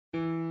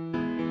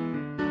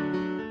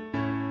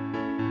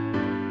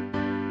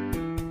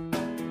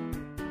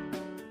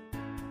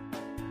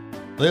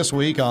This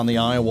week on the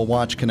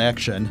IowaWatch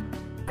Connection.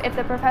 If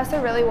the professor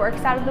really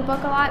works out of the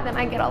book a lot, then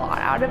I get a lot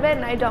out of it,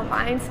 and I don't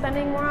mind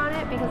spending more on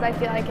it because I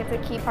feel like it's a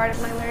key part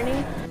of my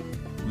learning.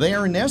 They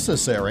are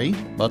necessary,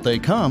 but they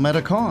come at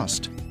a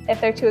cost. If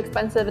they're too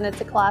expensive and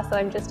it's a class that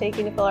I'm just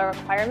taking to fill a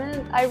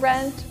requirement, I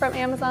rent from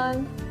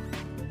Amazon.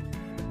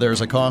 There's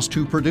a cost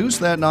to produce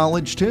that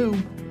knowledge,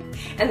 too.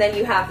 And then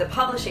you have the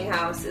publishing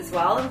house as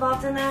well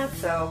involved in that,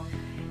 so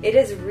it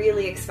is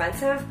really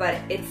expensive, but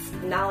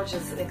knowledge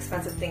is an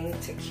expensive thing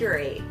to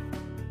curate.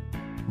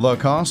 The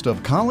cost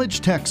of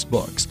college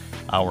textbooks,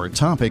 our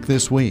topic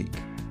this week.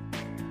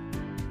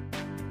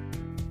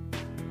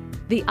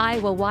 The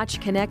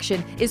IowaWatch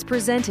Connection is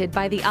presented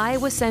by the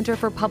Iowa Center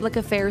for Public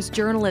Affairs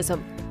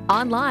Journalism,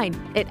 online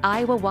at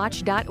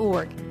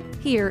iowawatch.org.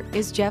 Here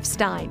is Jeff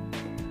Stein.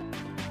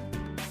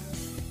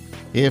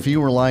 If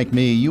you were like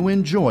me, you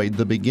enjoyed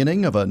the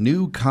beginning of a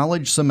new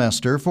college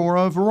semester for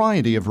a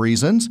variety of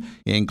reasons,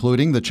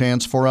 including the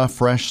chance for a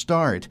fresh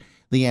start,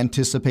 the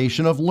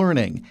anticipation of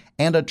learning,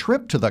 and a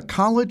trip to the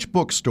college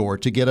bookstore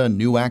to get a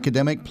new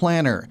academic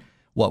planner,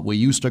 what we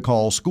used to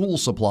call school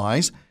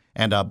supplies,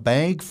 and a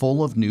bag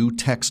full of new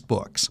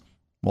textbooks.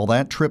 Well,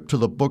 that trip to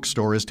the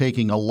bookstore is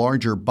taking a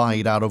larger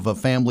bite out of a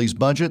family's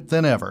budget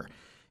than ever.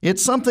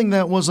 It's something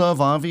that was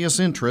of obvious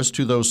interest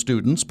to those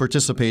students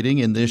participating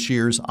in this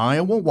year's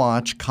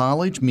IowaWatch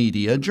College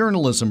Media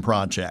Journalism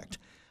Project.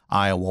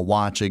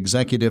 IowaWatch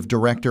Executive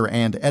Director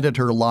and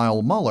Editor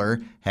Lyle Muller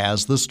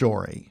has the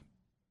story.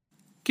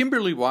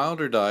 Kimberly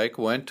Wilderdyke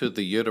went to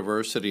the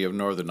University of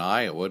Northern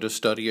Iowa to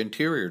study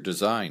interior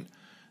design.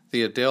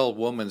 The Adele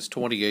woman's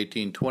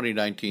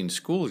 2018-2019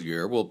 school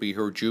year will be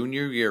her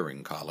junior year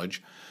in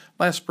college.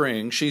 Last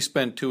spring, she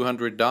spent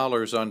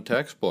 $200 on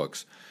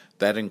textbooks.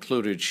 That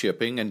included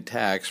shipping and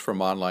tax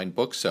from online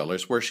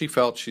booksellers where she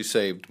felt she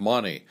saved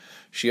money.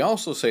 She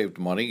also saved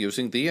money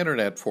using the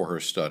internet for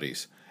her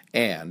studies.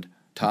 And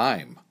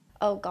time.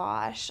 Oh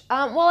gosh.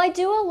 Well, I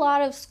do a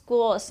lot of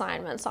school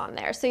assignments on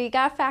there, so you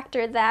gotta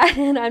factor that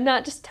in. I'm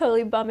not just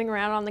totally bumming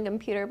around on the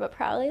computer, but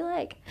probably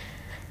like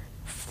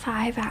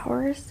 5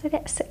 hours a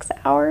day, 6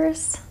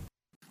 hours.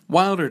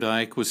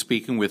 Wilderdyke was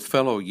speaking with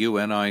fellow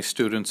UNI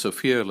student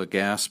Sophia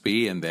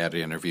Legaspi in that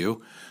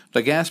interview.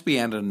 Legaspi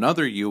and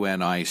another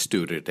UNI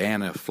student,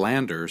 Anna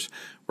Flanders,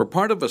 were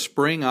part of a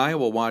spring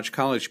IowaWatch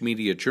College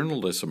Media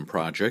Journalism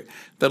project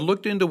that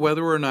looked into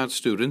whether or not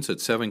students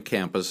at 7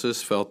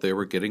 campuses felt they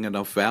were getting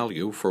enough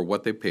value for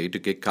what they paid to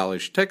get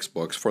college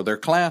textbooks for their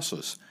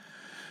classes.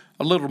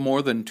 A little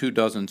more than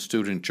 24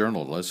 student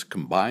journalists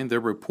combined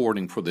their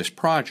reporting for this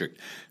project.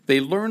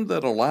 They learned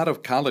that a lot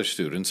of college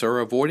students are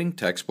avoiding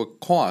textbook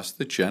costs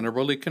that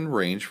generally can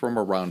range from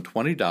around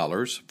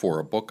 $20 for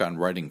a book on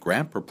writing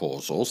grant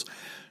proposals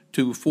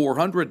to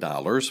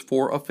 $400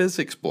 for a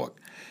physics book.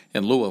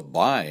 In lieu of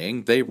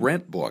buying, they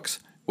rent books,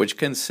 which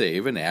can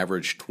save an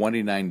average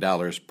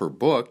 $29 per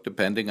book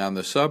depending on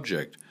the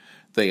subject.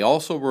 They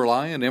also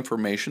rely on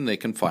information they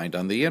can find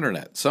on the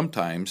internet,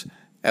 sometimes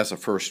as a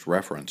first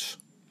reference.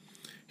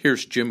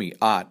 Here's Jimmy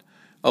Ott,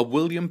 a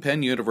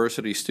Penn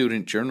University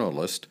student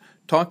journalist,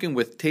 talking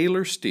with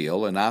Taylor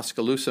Steele, an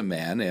Oskaloosa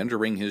man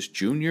entering his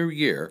junior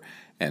year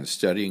and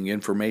studying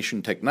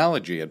information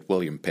technology at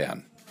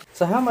Penn.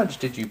 So how much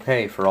did you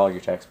pay for all your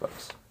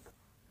textbooks?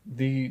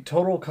 The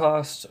total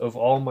cost of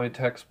all my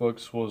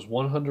textbooks was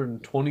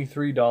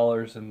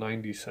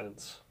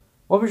 $123.90.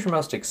 What was your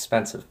most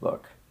expensive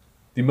book?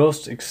 The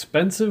most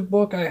expensive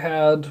book I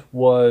had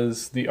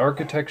was The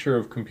Architecture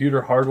of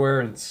Computer Hardware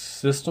and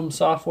System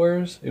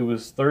Softwares. It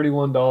was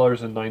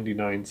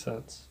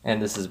 $31.99. And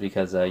this is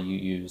because you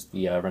used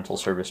the rental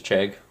service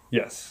Chegg?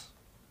 Yes.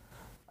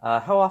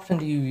 How often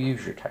do you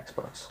use your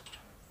textbooks?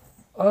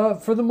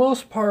 For the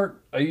most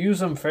part, I use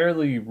them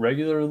fairly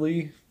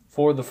regularly.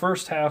 For the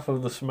first half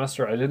of the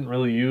semester, I didn't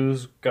really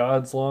use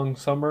God's Long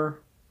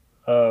Summer,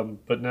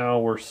 but now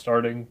we're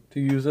starting to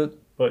use it.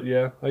 But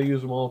yeah, I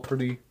use them all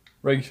pretty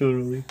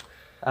regularly.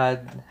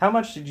 How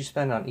much did you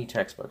spend on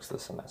e-textbooks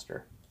this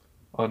semester?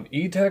 On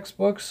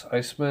e-textbooks,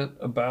 I spent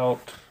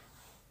about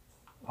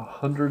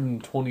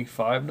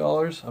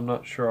 $125. I'm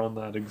not sure on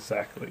that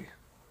exactly.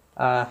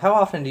 How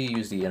often do you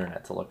use the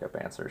internet to look up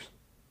answers?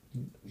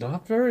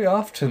 Not very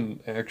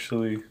often,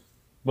 actually.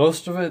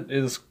 Most of it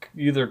is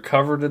either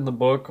covered in the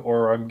book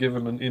or I'm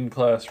given an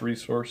in-class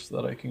resource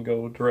that I can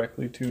go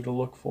directly to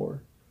look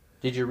for.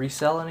 Did you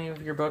resell any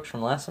of your books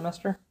from last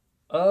semester?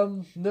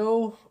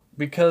 No,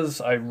 because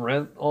I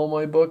rent all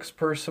my books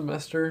per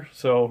semester,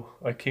 so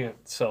I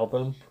can't sell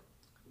them.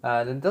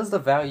 Then does the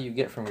value you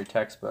get from your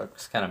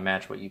textbooks kind of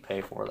match what you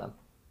pay for them?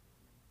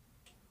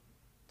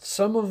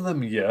 Some of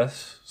them,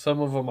 yes. Some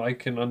of them I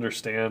can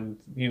understand,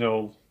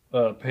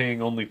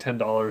 paying only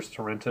 $10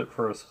 to rent it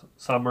for a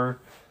summer.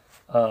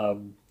 I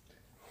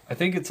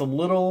think it's a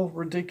little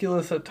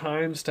ridiculous at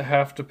times to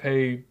have to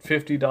pay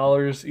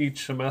 $50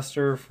 each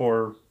semester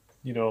for,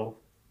 a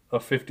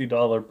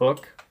 $50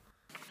 book.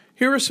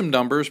 Here are some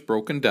numbers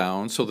broken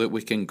down so that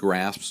we can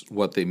grasp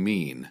what they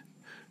mean.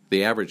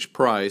 The average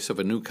price of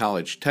a new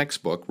college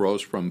textbook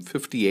rose from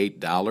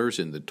 $58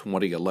 in the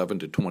 2011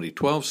 to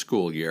 2012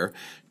 school year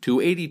to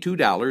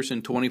 $82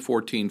 in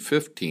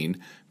 2014-15,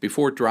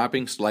 before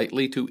dropping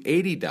slightly to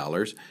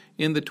 $80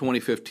 in the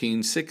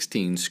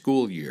 2015-16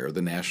 school year,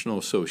 the National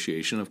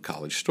Association of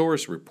College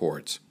Stores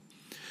reports.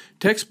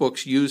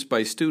 Textbooks used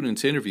by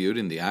students interviewed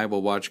in the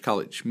IowaWatch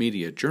College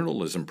Media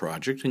Journalism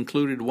Project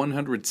included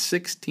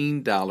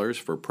 $116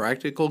 for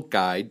Practical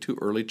Guide to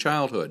Early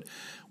Childhood,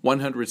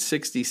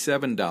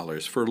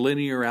 $167 for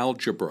linear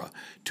algebra,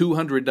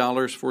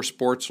 $200 for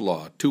sports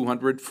law,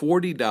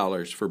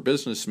 $240 for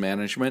business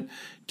management,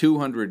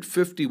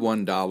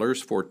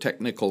 $251 for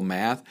technical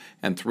math,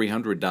 and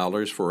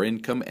 $300 for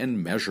income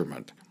and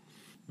measurement.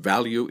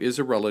 Value is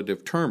a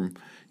relative term.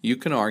 You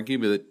can argue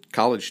that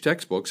college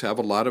textbooks have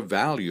a lot of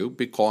value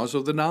because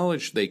of the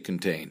knowledge they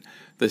contain.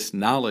 This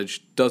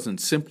knowledge doesn't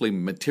simply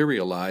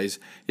materialize.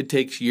 It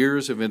takes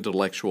years of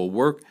intellectual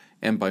work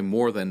and by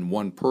more than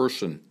one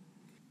person.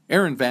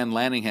 Erin Van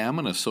Laningham,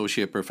 an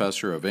associate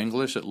professor of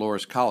English at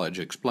Loras College,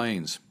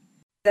 explains.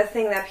 The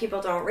thing that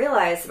people don't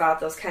realize about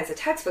those kinds of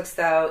textbooks,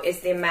 though, is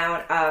the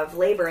amount of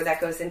labor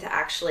that goes into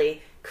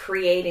actually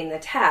creating the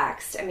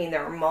text. I mean,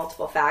 there are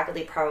multiple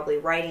faculty probably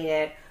writing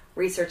it,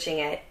 researching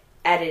it,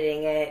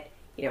 editing it,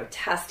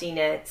 testing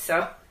it.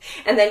 So,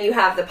 and then you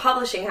have the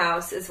publishing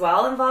house as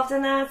well involved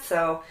in that.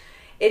 So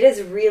it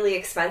is really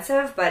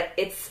expensive, but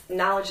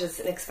knowledge is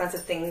an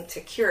expensive thing to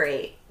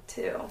curate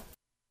too.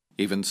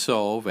 Even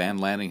so, Van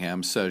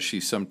Laningham says she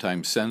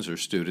sometimes sends her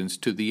students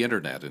to the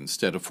internet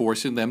instead of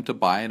forcing them to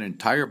buy an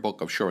entire book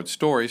of short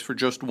stories for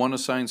just one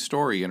assigned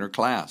story in her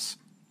class.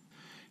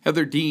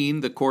 Heather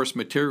Dean, the course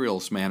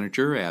materials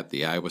manager at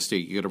the Iowa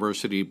State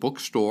University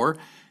Bookstore,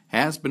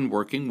 has been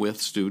working with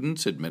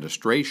students,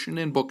 administration,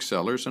 and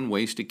booksellers on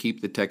ways to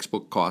keep the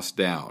textbook costs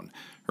down.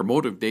 Her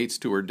motive dates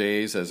to her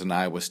days as an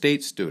Iowa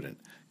State student,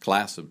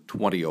 class of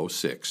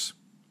 2006.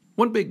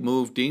 One big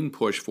move Dean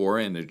pushed for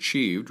and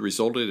achieved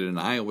resulted in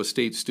Iowa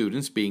State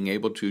students being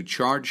able to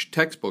charge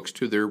textbooks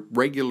to their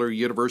regular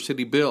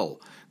university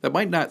bill. That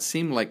might not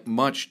seem like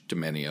much to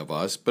many of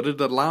us, but it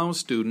allows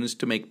students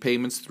to make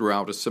payments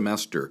throughout a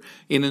semester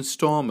in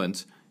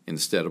installments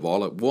instead of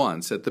all at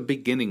once at the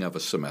beginning of a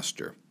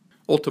semester.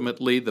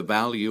 Ultimately, the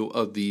value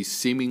of these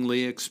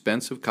seemingly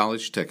expensive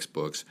college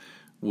textbooks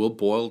will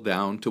boil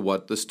down to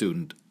what the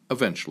student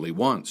eventually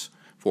wants.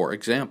 For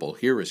example,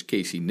 here is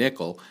Casey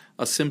Nickel,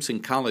 a Simpson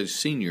College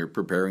senior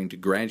preparing to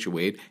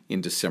graduate in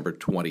December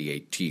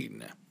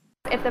 2018.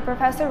 If the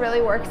professor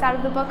really works out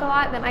of the book a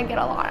lot, then I get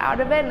a lot out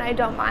of it, and I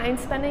don't mind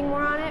spending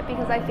more on it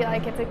because I feel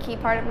like it's a key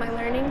part of my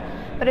learning.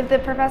 But if the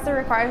professor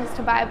requires us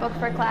to buy a book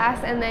for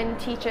class and then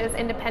teaches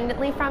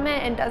independently from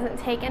it and doesn't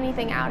take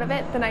anything out of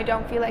it, then I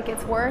don't feel like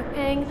it's worth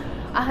paying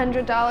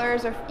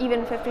 $100 or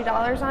even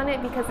 $50 on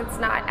it because it's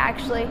not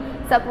actually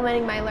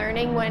supplementing my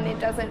learning when it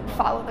doesn't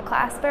follow the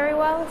class very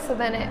well. So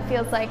then it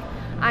feels like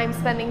I'm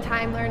spending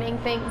time learning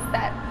things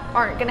that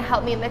aren't going to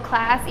help me in the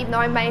class, even though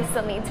I might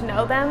still need to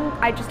know them.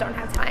 I just don't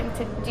have time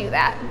to do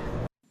that.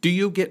 Do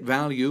you get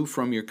value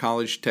from your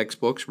college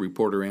textbooks?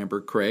 Reporter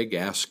Amber Craig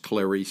asked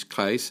Clarice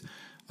Kies,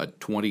 a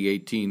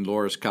 2018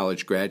 Loras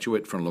College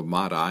graduate from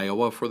Lamont,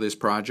 Iowa, for this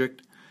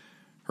project.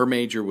 Her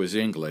major was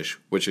English,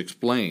 which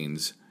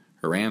explains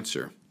her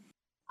answer.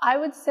 I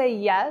would say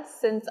yes,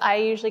 since I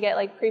usually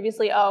get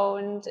previously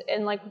owned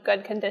in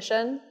good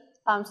condition,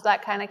 so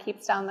that kind of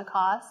keeps down the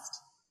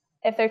cost.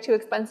 If they're too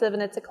expensive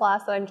and it's a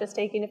class that I'm just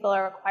taking to fill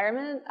a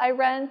requirement, I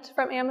rent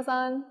from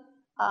Amazon.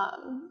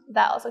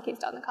 That also keeps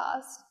down the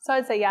cost. So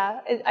I'd say, yeah,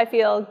 I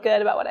feel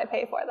good about what I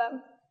pay for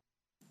them.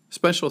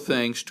 Special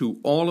thanks to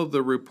all of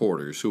the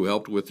reporters who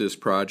helped with this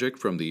project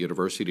from the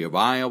University of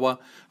Iowa,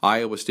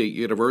 Iowa State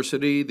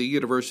University, the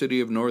University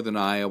of Northern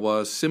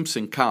Iowa,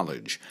 Simpson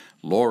College,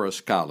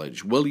 Loras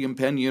College,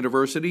 Penn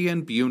University,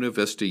 and Buena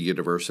Vista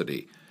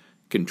University.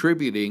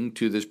 Contributing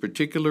to this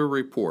particular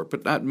report,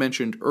 but not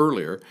mentioned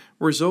earlier,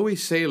 were Zoe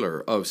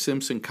Saylor of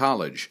Simpson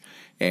College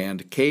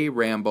and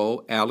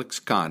Rambo, Alex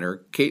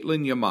Connor,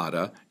 Caitlin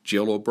Yamada,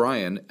 Jill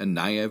O'Brien, and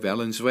Naya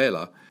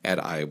Valenzuela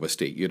at Iowa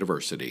State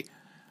University.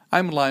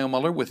 I'm Lyle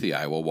Muller with the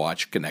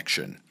IowaWatch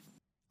Connection.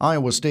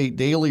 Iowa State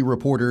Daily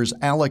reporters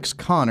Alex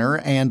Connor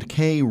and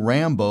Kay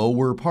Rambo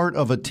were part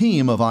of a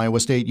team of Iowa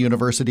State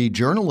University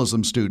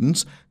journalism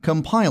students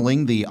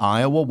compiling the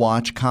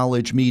IowaWatch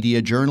College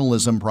Media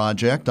Journalism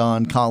Project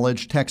on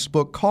college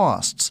textbook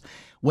costs.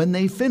 When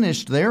they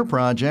finished their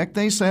project,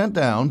 they sat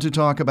down to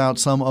talk about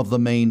some of the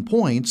main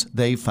points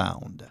they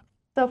found.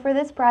 So for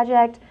this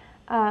project,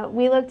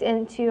 we looked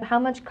into how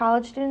much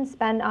college students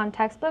spend on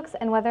textbooks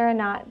and whether or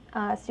not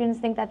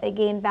students think that they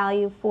gain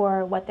value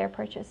for what their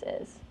purchase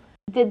is.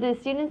 Did the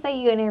students that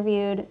you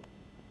interviewed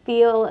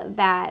feel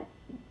that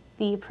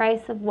the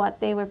price of what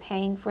they were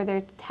paying for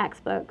their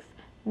textbooks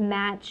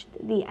matched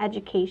the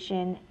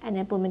education and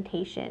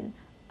implementation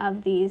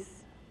of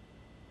these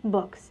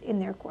books in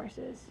their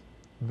courses?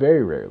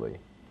 Very rarely.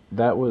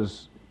 That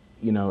was,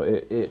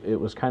 it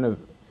was kind of,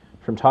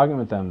 from talking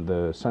with them,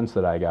 the sense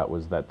that I got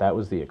was that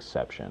was the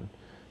exception.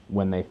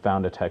 When they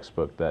found a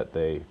textbook that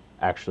they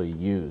actually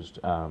used.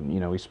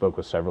 We spoke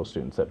with several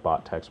students that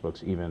bought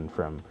textbooks even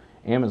from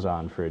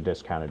Amazon for a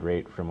discounted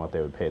rate from what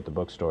they would pay at the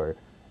bookstore,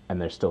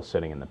 and they're still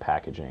sitting in the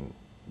packaging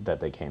that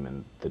they came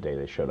in the day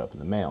they showed up in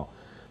the mail.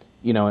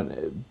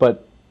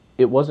 But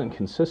it wasn't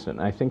consistent.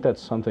 I think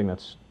that's something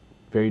that's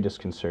very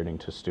disconcerting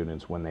to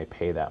students when they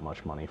pay that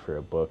much money for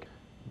a book.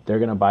 They're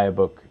going to buy a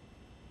book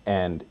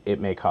and it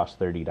may cost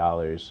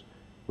 $30,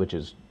 which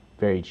is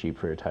very cheap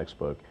for a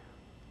textbook,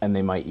 and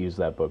they might use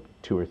that book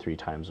 2 or 3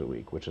 times a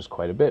week, which is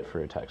quite a bit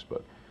for a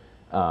textbook.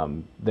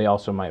 They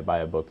also might buy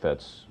a book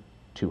that's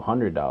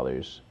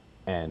 $200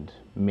 and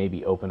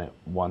maybe open it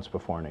once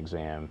before an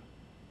exam,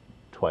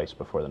 twice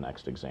before the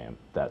next exam,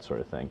 that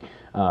sort of thing.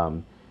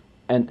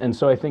 And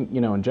so I think,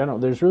 in general,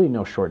 there's really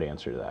no short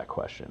answer to that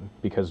question,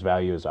 because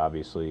value is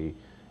obviously,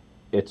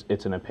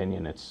 it's an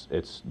opinion.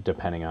 It's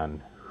depending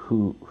on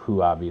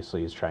who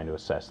obviously is trying to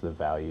assess the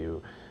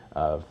value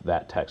of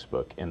that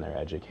textbook in their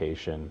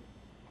education.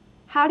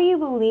 How do you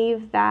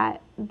believe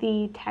that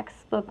the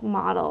textbook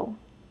model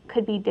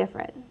could be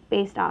different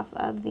based off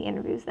of the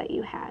interviews that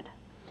you had?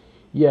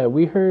 Yeah,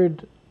 we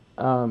heard,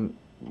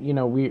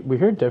 we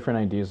heard different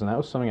ideas, and that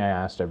was something I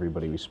asked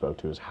everybody we spoke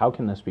to, is how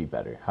can this be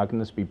better? How can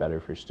this be better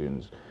for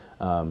students?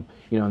 And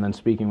then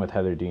speaking with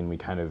Heather Dean, we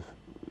kind of,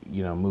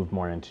 moved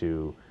more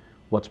into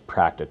what's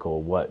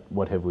practical,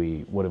 what have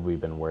we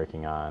been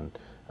working on,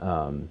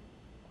 and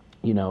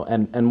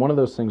one of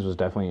those things was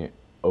definitely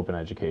open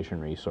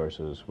education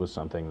resources was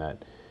something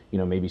that,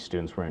 maybe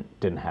students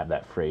didn't have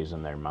that phrase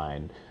in their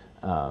mind,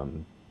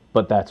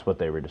 but that's what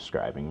they were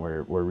describing,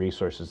 were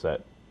resources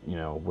that,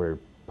 were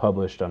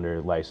published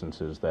under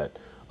licenses that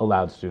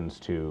allowed students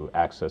to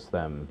access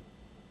them.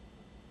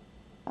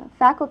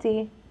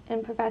 Faculty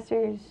and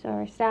professors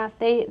or staff,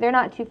 they're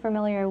not too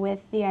familiar with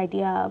the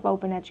idea of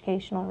open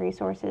educational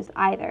resources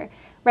either.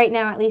 Right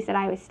now, at least at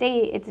Iowa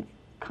State, it's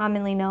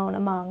commonly known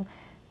among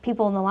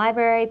people in the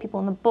library,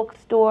 people in the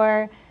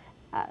bookstore,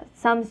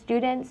 some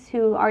students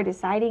who are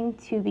deciding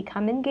to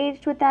become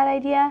engaged with that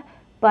idea,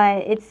 but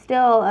it's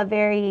still a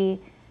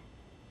very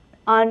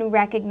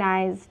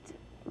unrecognized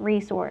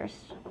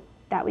resource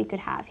that we could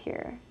have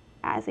here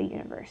as a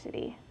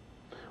university.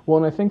 Well,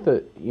 and I think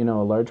that, a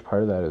large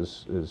part of that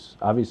is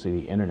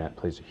obviously the internet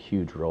plays a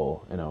huge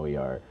role in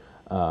OER.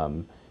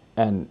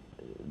 And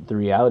the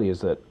reality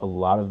is that a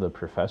lot of the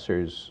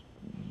professors,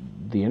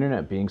 the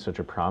internet having such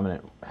a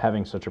prominent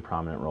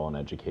role in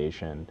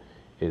education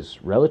is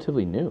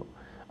relatively new.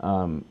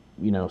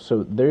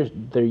 So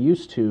they're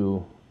used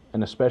to,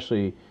 and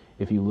especially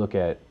if you look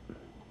at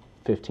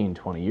 15,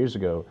 20 years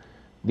ago,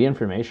 the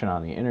information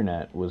on the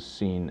internet was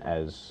seen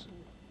as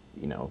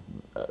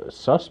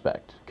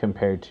suspect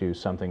compared to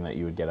something that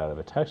you would get out of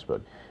a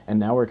textbook. And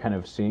now we're kind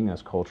of seeing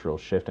this cultural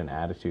shift in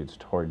attitudes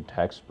toward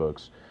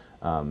textbooks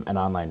and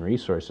online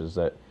resources,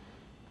 that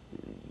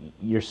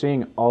you're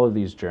seeing all of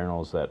these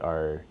journals that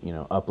are,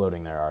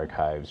 uploading their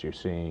archives. You're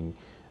seeing,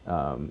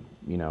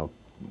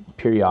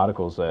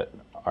 periodicals that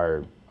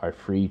are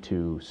free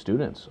to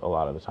students a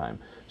lot of the time.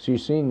 So you're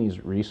seeing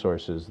these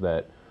resources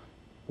that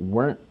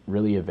weren't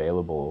really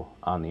available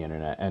on the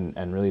internet,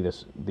 and really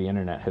the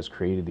internet has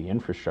created the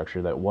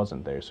infrastructure that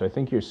wasn't there. So I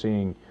think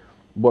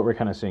what we're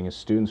kind of seeing is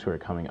students who are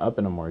coming up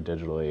in a more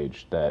digital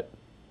age, that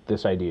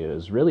this idea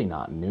is really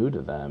not new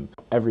to them.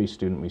 Every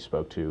student we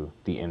spoke to,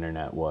 the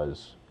internet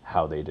was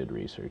how they did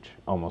research,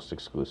 almost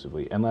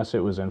exclusively, unless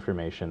it was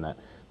information that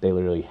they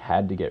literally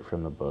had to get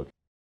from the book.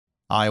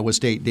 Iowa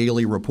State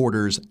Daily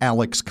reporters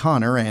Alex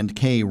Connor and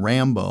Kay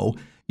Rambo.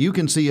 You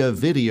can see a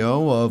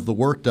video of the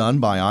work done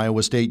by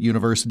Iowa State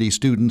University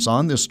students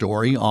on this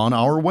story on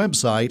our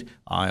website,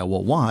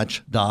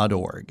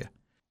 IowaWatch.org.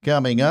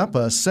 Coming up,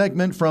 a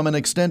segment from an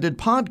extended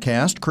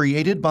podcast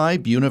created by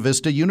Buena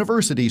Vista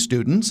University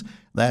students.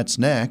 That's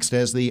next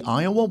as the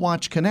Iowa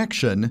Watch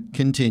Connection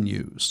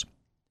continues.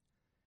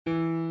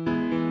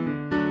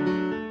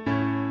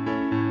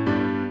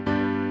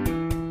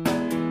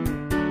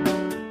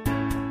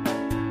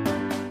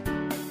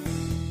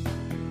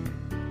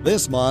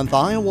 This month,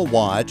 Iowa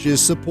Watch is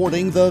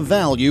supporting the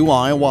value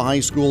Iowa high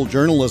school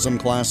journalism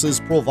classes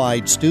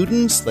provide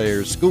students,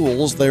 their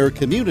schools, their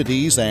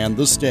communities, and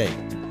the state.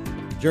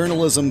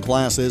 Journalism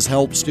classes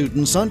help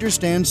students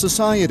understand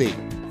society,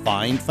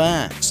 find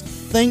facts,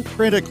 think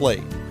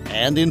critically,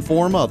 and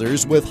inform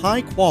others with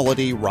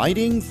high-quality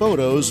writing,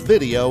 photos,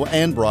 video,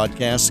 and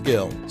broadcast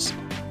skills.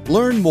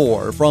 Learn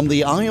more from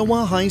the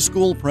Iowa High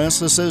School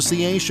Press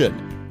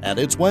Association at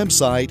its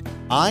website,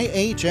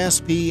 ihspa.org.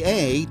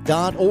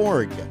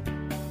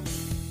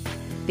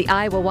 The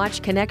Iowa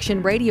Watch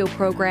Connection radio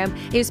program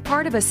is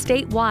part of a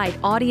statewide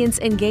audience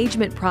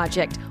engagement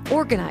project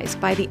organized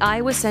by the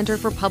Iowa Center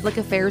for Public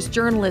Affairs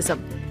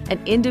Journalism,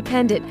 an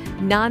independent,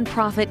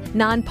 nonprofit,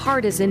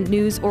 nonpartisan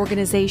news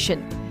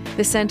organization.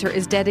 The center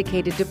is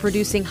dedicated to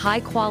producing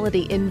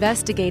high-quality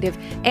investigative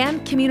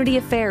and community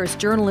affairs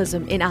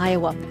journalism in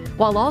Iowa,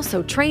 while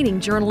also training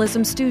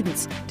journalism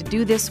students to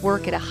do this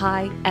work at a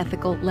high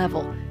ethical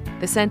level.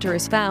 The center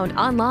is found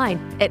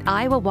online at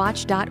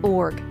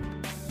iowawatch.org.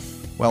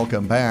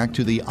 Welcome back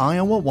to the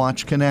Iowa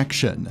Watch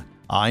Connection.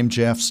 I'm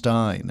Jeff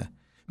Stein.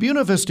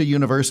 Buena Vista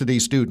University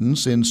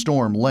students in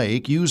Storm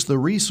Lake use the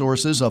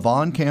resources of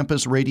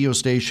on-campus radio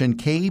station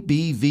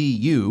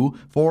KBVU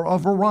for a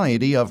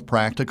variety of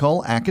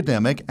practical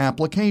academic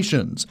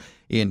applications,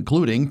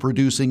 including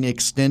producing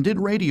extended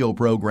radio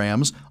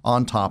programs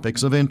on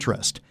topics of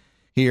interest.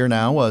 Here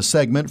now a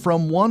segment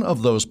from one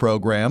of those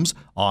programs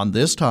on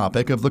this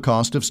topic of the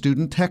cost of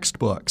student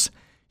textbooks.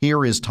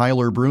 Here is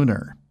Tyler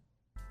Brunner.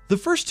 The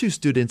first two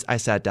students I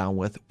sat down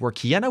with were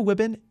Kiana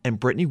Wibben and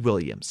Brittany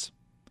Williams.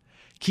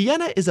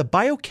 Kiana is a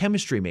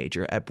biochemistry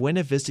major at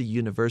Buena Vista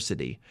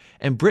University,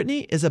 and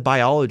Brittany is a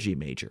biology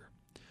major.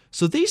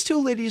 So these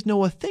two ladies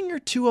know a thing or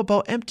two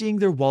about emptying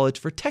their wallets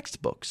for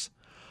textbooks.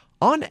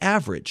 On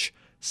average,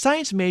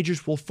 science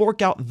majors will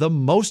fork out the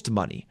most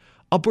money,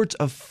 upwards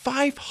of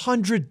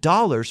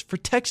 $500 for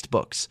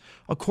textbooks,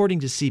 according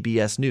to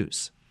CBS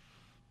News.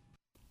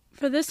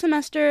 For this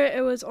semester,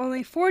 it was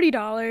only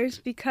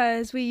 $40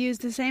 because we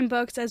used the same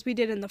books as we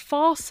did in the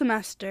fall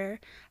semester.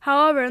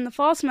 However, in the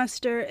fall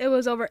semester, it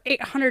was over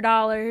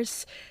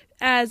 $800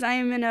 as I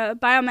am in a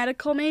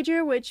biomedical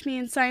major, which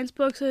means science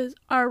books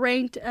are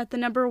ranked at the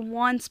number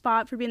one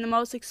spot for being the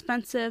most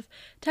expensive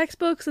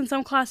textbooks, and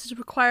some classes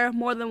require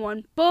more than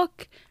one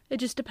book. It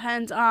just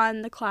depends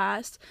on the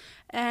class.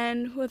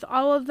 And with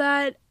all of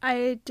that,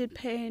 I did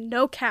pay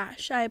no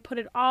cash. I put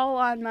it all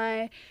on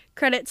my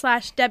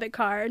credit/debit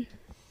card.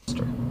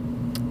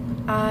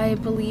 I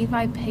believe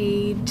I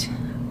paid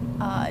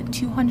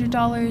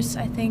 $200.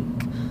 I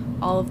think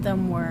all of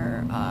them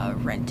were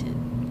rented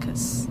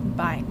because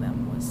buying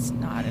them was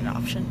not an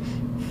option.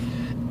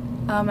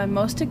 My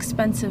most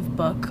expensive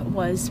book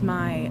was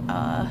my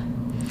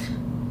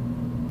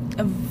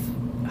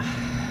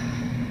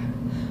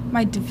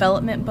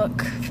development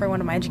book for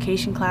one of my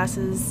education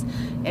classes.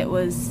 I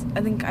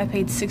think I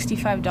paid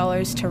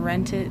 $65 to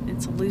rent it.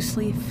 It's a loose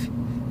leaf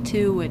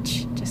too,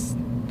 which just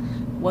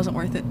wasn't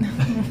worth it.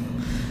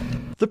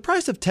 The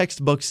price of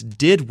textbooks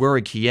did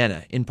worry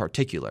Kiana in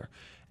particular,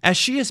 as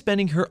she is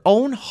spending her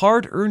own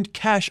hard-earned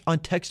cash on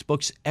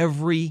textbooks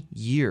every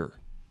year.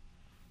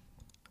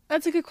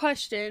 That's a good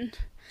question.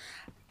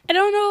 I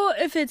don't know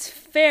if it's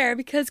fair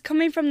because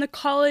coming from the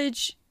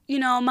college,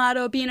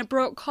 motto, being a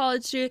broke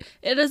college student,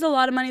 it is a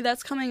lot of money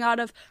that's coming out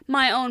of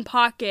my own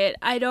pocket.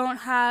 I don't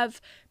have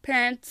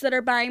parents that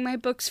are buying my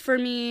books for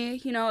me.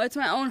 It's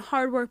my own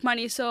hard work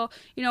money. So,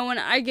 when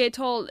I get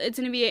told it's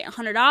going to be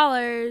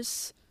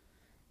 $800,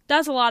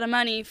 that's a lot of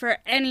money for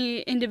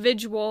any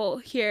individual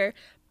here.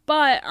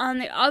 But on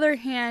the other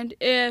hand,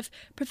 if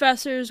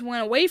professors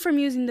went away from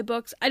using the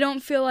books, I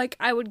don't feel like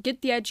I would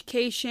get the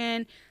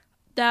education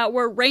that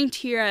we're ranked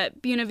here at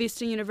Buena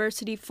Vista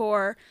University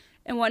for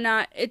and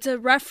whatnot. It's a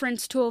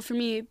reference tool for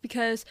me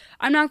because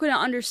I'm not going to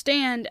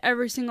understand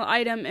every single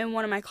item in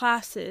one of my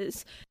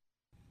classes.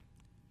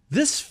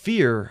 This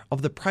fear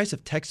of the price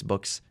of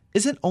textbooks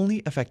isn't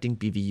only affecting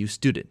BVU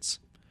students.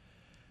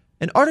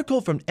 An article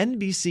from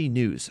NBC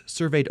News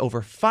surveyed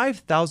over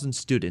 5,000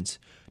 students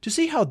to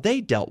see how they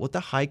dealt with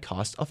the high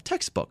cost of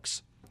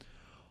textbooks.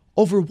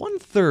 Over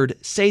 1/3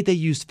 say they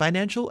used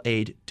financial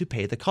aid to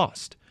pay the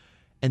cost,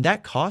 and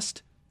that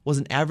cost was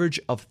an average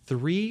of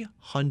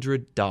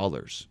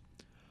 $300.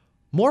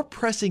 More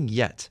pressing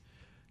yet,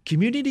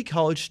 community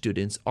college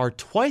students are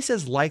twice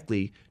as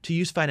likely to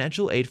use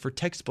financial aid for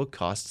textbook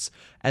costs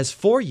as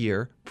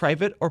four-year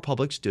private or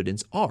public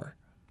students are.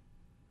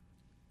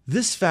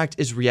 This fact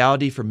is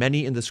reality for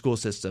many in the school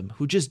system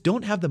who just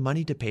don't have the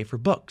money to pay for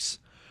books.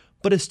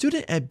 But a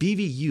student at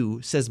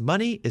BVU says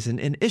money isn't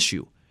an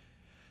issue.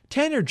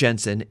 Tanner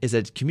Jensen is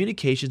a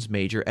communications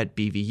major at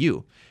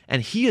BVU,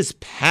 and he is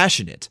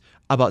passionate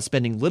about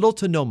spending little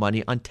to no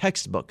money on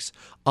textbooks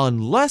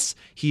unless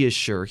he is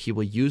sure he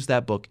will use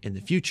that book in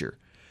the future.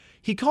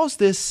 He calls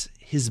this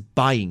his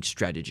buying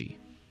strategy.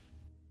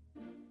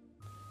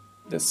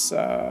 This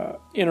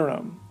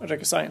interim, I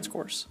took a science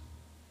course.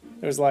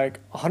 It was like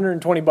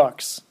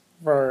 $120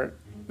 for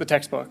the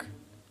textbook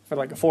for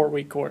like a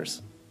 4-week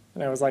course.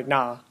 And I was like,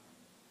 nah.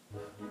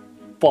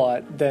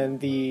 But then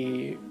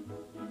the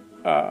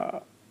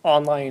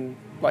online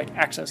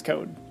access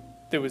code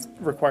that was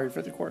required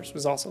for the course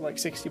was also like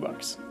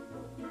 $60.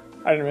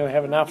 I didn't really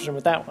have an option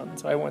with that one,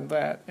 so I went with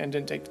that and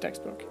didn't take the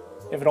textbook.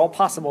 If at all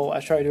possible, I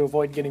try to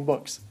avoid getting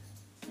books.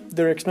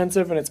 They're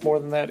expensive, and it's more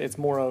than that. It's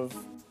more of,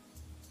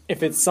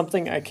 if it's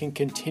something I can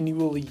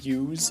continually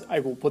use, I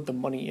will put the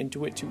money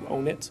into it to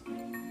own it.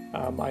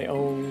 I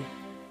own,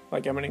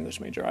 I'm an English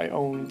major, I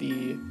own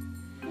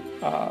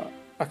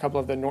a couple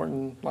of the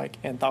Norton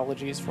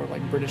anthologies for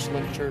British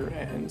literature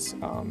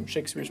and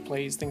Shakespeare's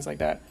plays, things like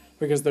that,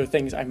 because they're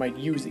things I might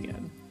use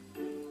again.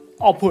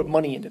 I'll put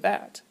money into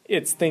that.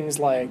 It's things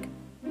like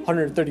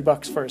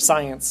 $130 for a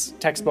science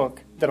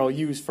textbook that I'll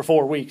use for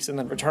 4 weeks and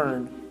then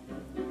return.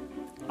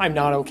 I'm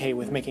not okay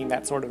with making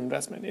that sort of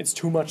investment. It's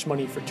too much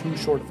money for too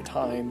short of a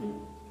time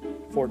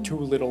for too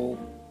little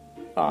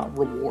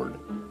reward,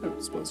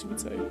 I suppose you would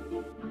say.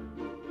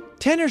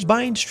 Tanner's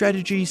buying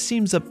strategy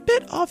seems a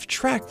bit off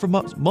track from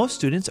what most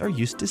students are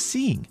used to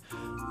seeing.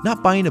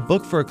 Not buying a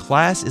book for a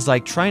class is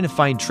like trying to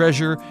find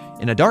treasure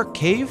in a dark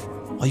cave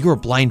while you were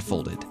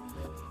blindfolded.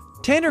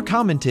 Tanner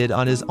commented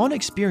on his own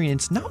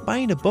experience not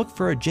buying a book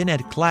for a gen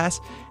ed class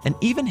and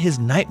even his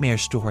nightmare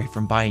story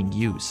from buying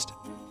used.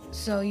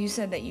 So you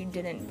said that you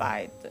didn't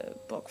buy the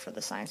book for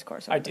the science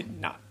course? I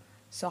did not.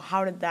 So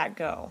how did that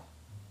go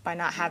by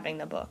not having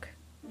the book?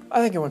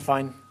 I think it went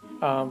fine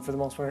for the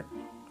most part.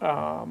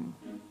 I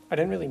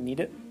didn't really need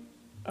it.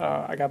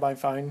 I got by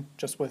fine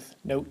just with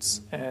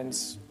notes and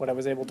what I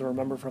was able to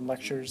remember from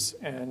lectures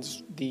and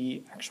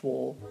the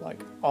actual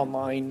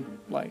online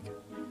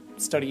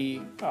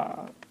study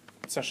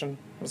session.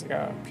 It was like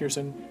a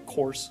Pearson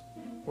course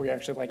where you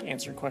actually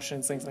answered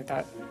questions, things like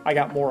that. I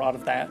got more out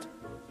of that.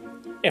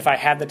 If I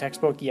had the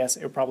textbook, yes,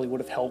 it probably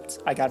would have helped.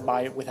 I got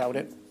by it without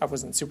it. I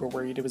wasn't super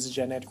worried. It was a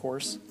gen ed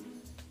course.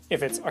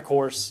 If it's a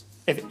course,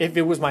 if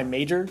it was my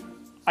major,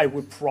 I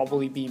would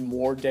probably be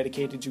more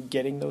dedicated to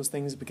getting those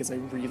things because I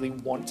really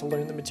want to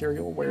learn the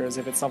material. Whereas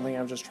if it's something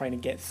I'm just trying to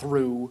get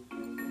through,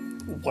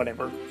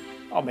 whatever,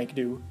 I'll make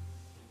do.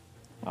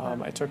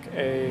 I took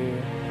a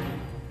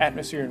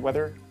atmosphere and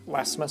weather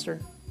last semester,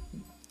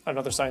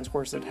 another science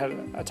course that had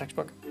a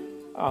textbook.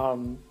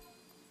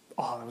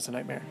 That was a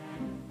nightmare.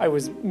 I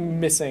was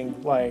missing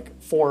 4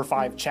 or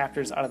 5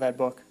 chapters out of that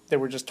book. They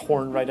were just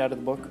torn right out of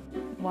the book.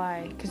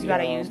 Why? Because you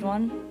got a used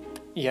one?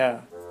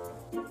 Yeah.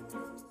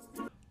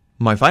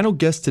 My final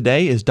guest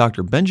today is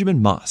Dr.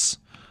 Benjamin Moss.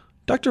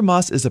 Dr.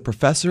 Moss is a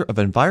professor of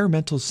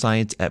environmental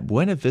science at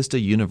Buena Vista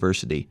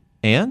University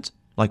and,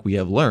 like we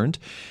have learned,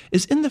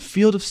 is in the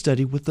field of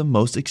study with the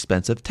most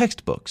expensive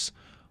textbooks.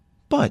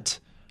 But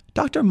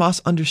Dr.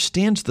 Moss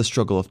understands the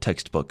struggle of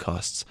textbook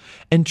costs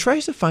and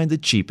tries to find the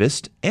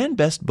cheapest and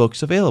best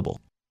books available.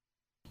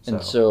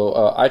 And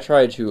so I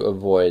try to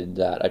avoid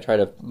that. I try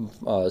to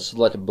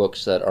select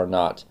books that are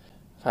not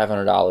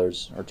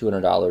 $500 or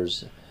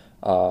 $200.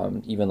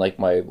 Even a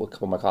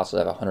couple of my classes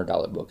have a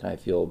 $100 book, and I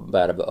feel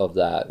bad of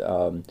that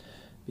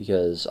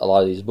because a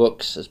lot of these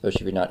books,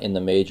 especially if you're not in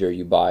the major,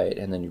 you buy it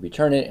and then you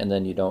return it, and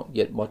then you don't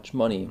get much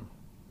money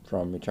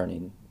from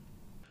returning.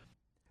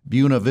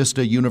 Buena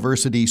Vista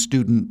University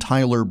student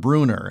Tyler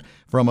Brunner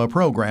from a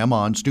program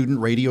on student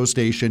radio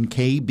station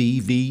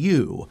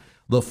KBVU.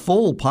 The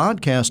full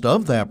podcast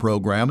of that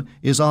program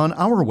is on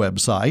our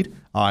website,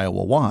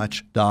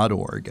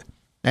 IowaWatch.org.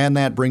 And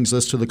that brings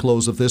us to the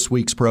close of this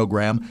week's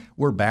program.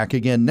 We're back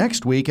again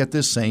next week at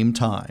this same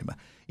time.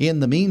 In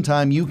the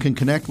meantime, you can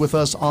connect with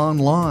us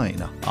online,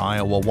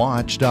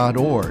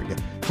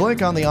 IowaWatch.org.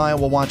 Click on the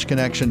Iowa Watch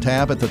Connection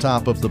tab at the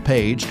top of the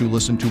page to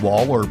listen to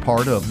all or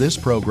part of this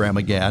program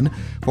again,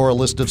 for a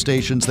list of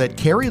stations that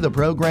carry the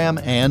program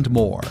and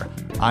more.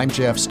 I'm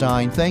Jeff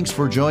Stein. Thanks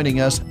for joining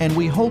us, and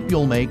we hope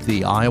you'll make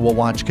the Iowa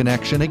Watch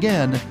Connection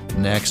again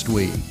next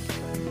week.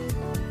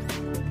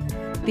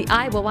 The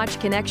Iowa Watch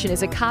Connection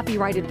is a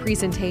copyrighted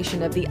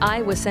presentation of the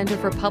Iowa Center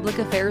for Public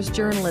Affairs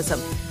Journalism,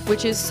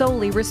 which is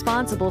solely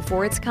responsible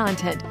for its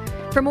content.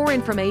 For more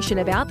information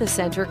about the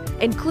center,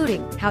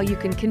 including how you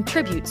can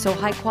contribute so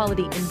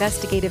high-quality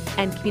investigative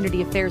and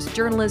community affairs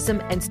journalism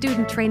and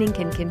student training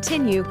can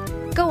continue,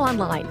 go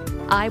online,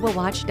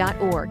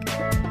 iowawatch.org.